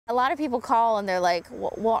A lot of people call and they're like,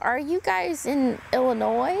 well, are you guys in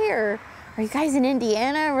Illinois or are you guys in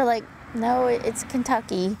Indiana? We're like, no, it's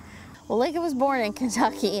Kentucky. Well, Lincoln was born in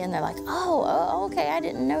Kentucky, and they're like, oh, okay, I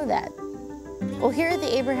didn't know that. Well, here at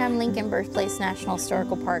the Abraham Lincoln Birthplace National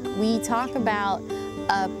Historical Park, we talk about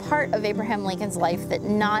a part of Abraham Lincoln's life that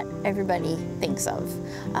not everybody thinks of.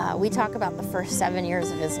 We talk about the first 7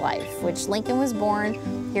 years of his life, which Lincoln was born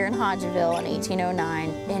here in Hodgenville in 1809,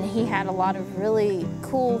 and he had a lot of really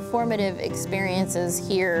cool formative experiences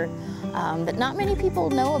here that not many people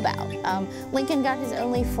know about. Lincoln got his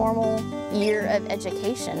only formal year of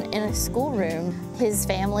education in a schoolroom. His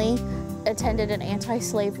family attended an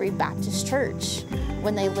anti-slavery Baptist church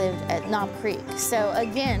when they lived at Knob Creek. So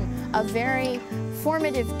again, a very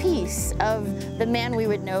formative piece of the man we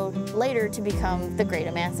would know later to become the great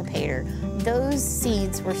emancipator. Those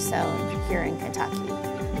seeds were sown here in Kentucky.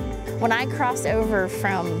 When I cross over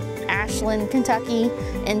from Ashland, Kentucky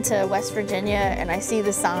into West Virginia and I see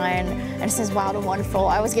the sign and it says Wild and Wonderful,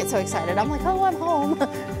 I always get so excited. I'm like, oh, I'm home,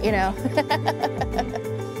 you know.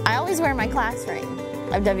 I always wear my class ring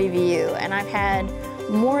of WVU, and I've had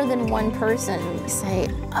more than one person say,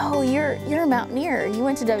 oh, you're a Mountaineer, you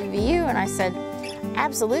went to WVU? And I said,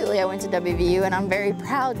 absolutely, I went to WVU, and I'm very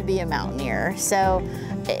proud to be a Mountaineer. So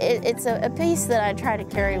it's a piece that I try to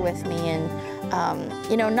carry with me and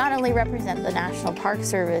you know, not only represent the National Park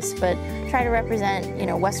Service, but try to represent, you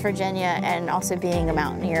know, West Virginia and also being a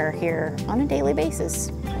Mountaineer here on a daily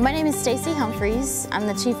basis. My name is Stacy Humphreys. I'm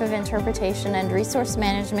the Chief of Interpretation and Resource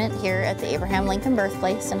Management here at the Abraham Lincoln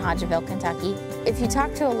Birthplace in Hodgenville, Kentucky. If you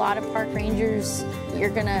talk to a lot of park rangers, you're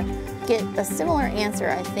gonna get a similar answer,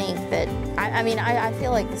 I think, that, I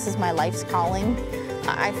feel like this is my life's calling.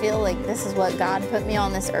 I feel like this is what God put me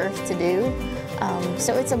on this earth to do.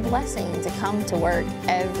 So it's a blessing to come to work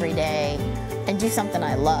every day and do something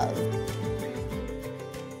I love.